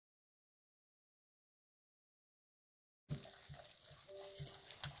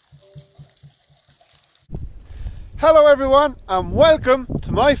Hello everyone and welcome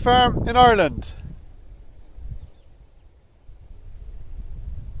to my farm in Ireland.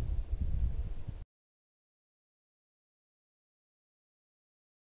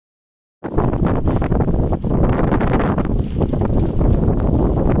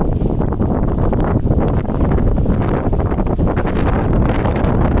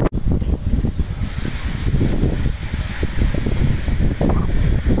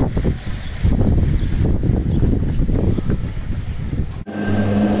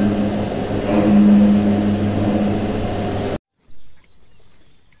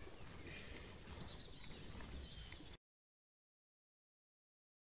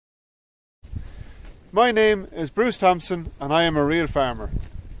 My name is Bruce Thompson and I am a real farmer.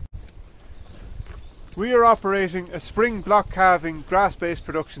 We are operating a spring block calving grass-based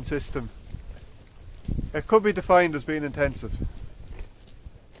production system. It could be defined as being intensive.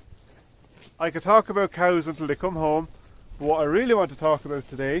 I could talk about cows until they come home, but what I really want to talk about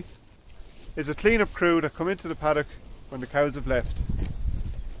today is a clean-up crew that come into the paddock when the cows have left.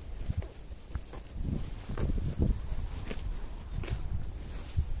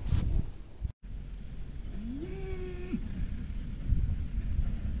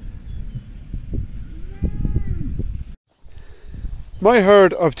 My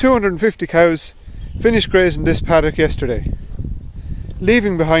herd of 250 cows finished grazing this paddock yesterday,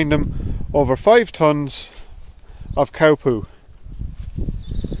 leaving behind them over 5 tonnes of cow poo.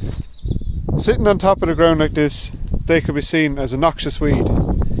 Sitting on top of the ground like this, they could be seen as a noxious weed,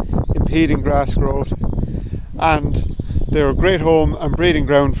 impeding grass growth, and they're a great home and breeding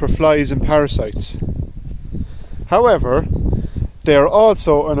ground for flies and parasites. However, they are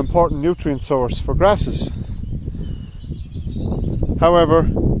also an important nutrient source for grasses. However,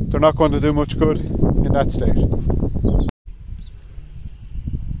 they're not going to do much good in that state.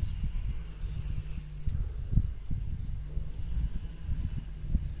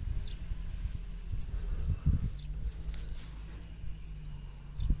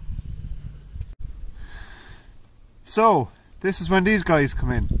 So, this is when these guys come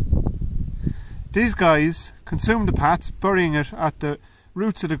in. These guys consume the pats, burying it at the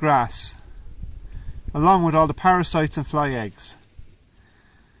roots of the grass, along with all the parasites and fly eggs.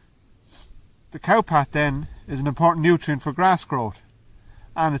 The cow pat then is an important nutrient for grass growth,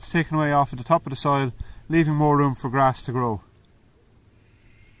 and it's taken away off at the top of the soil, leaving more room for grass to grow.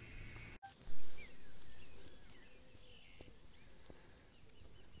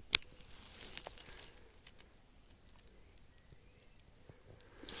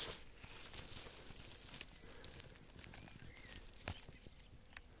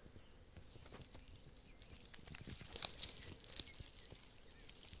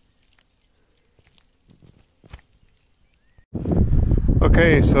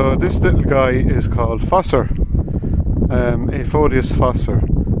 Okay, so this little guy is called Fosser, Aphodius Fosser.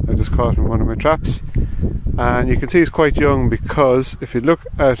 I just caught him in one of my traps, and you can see he's quite young because if you look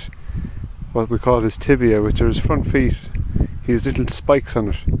at what we call his tibia, which are his front feet, he has little spikes on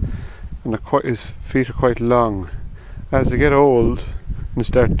it, and his feet are quite long. As they get old and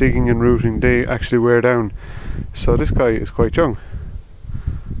start digging and rooting, they actually wear down. So this guy is quite young.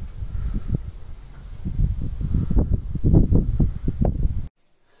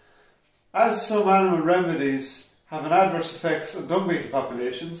 As some animal remedies have an adverse effects on dung beetle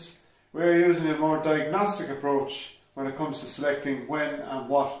populations, we are using a more diagnostic approach when it comes to selecting when and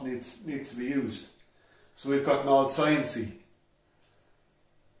what needs to be used. So we've gotten all sciencey.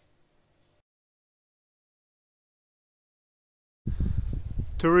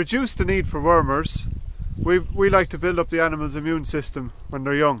 To reduce the need for wormers, we like to build up the animal's immune system when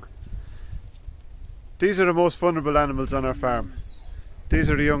they're young. These are the most vulnerable animals on our farm. These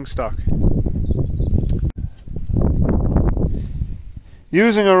are the young stock.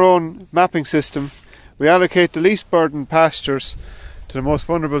 Using our own mapping system, we allocate the least burdened pastures to the most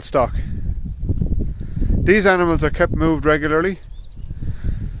vulnerable stock. These animals are kept moved regularly,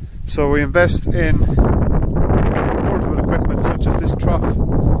 so we invest in portable equipment such as this trough,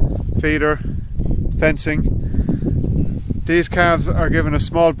 feeder, fencing. These calves are given a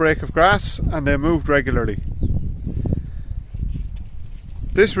small break of grass and they're moved regularly.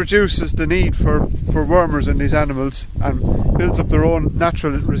 This reduces the need for wormers in these animals and builds up their own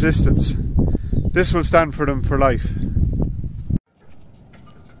natural resistance. This will stand for them for life.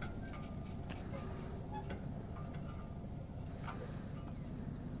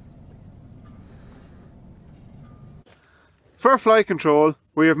 For fly control,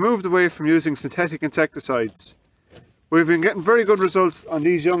 we have moved away from using synthetic insecticides. We've been getting very good results on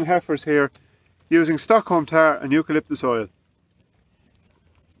these young heifers here using Stockholm tar and eucalyptus oil.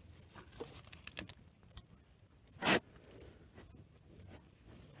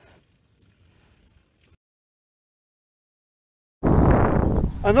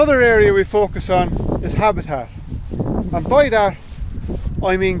 Another area we focus on is habitat, and by that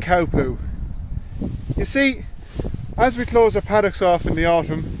I mean cow poo. You see, as we close our paddocks off in the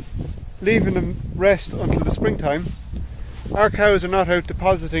autumn, leaving them rest until the springtime, our cows are not out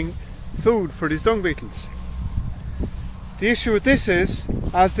depositing food for these dung beetles. The issue with this is,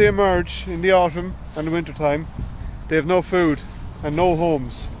 as they emerge in the autumn and the winter time, they have no food and no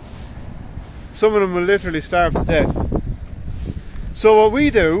homes. Some of them will literally starve to death. So what we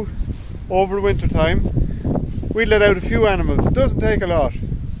do over the winter time, we let out a few animals. It doesn't take a lot.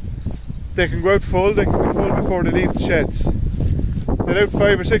 They can go out full, they can be full before they leave the sheds. Let out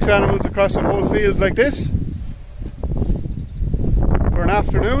 5 or 6 animals across the whole field like this for an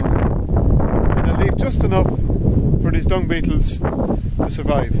afternoon, and they'll leave just enough for these dung beetles to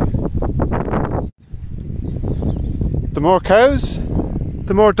survive. The more cows,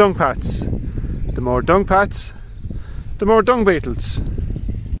 the more dung pats. The more dung pats, the more dung beetles.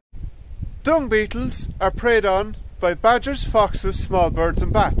 Dung beetles are preyed on by badgers, foxes, small birds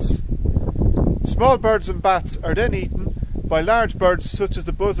and bats. Small birds and bats are then eaten by large birds such as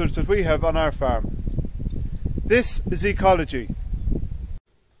the buzzards that we have on our farm. This is ecology.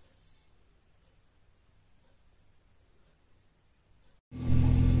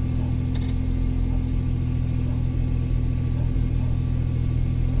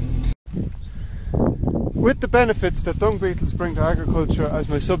 With the benefits that dung beetles bring to agriculture as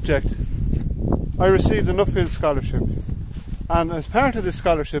my subject, I received a Nuffield scholarship, and as part of this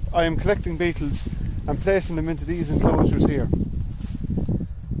scholarship I am collecting beetles and placing them into these enclosures here.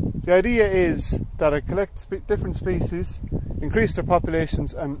 The idea is that I collect different species, increase their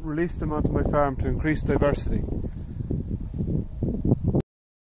populations and release them onto my farm to increase diversity.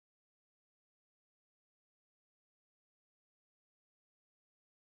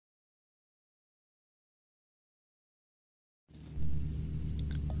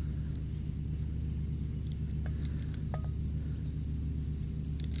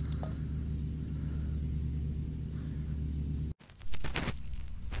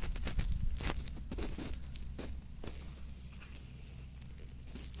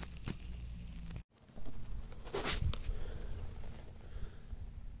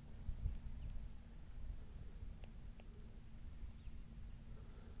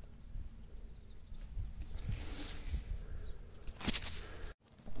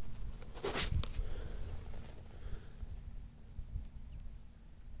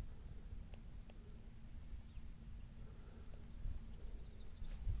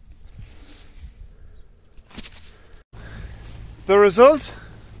 The result?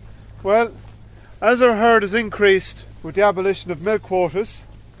 Well, as our herd has increased with the abolition of milk quotas,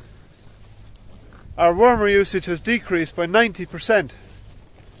 our wormer usage has decreased by 90%.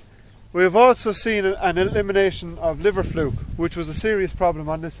 We have also seen an elimination of liver fluke, which was a serious problem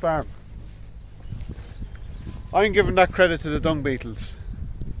on this farm. I'm giving that credit to the dung beetles.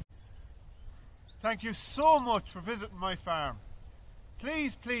 Thank you so much for visiting my farm.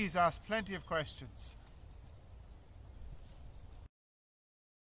 Please ask plenty of questions.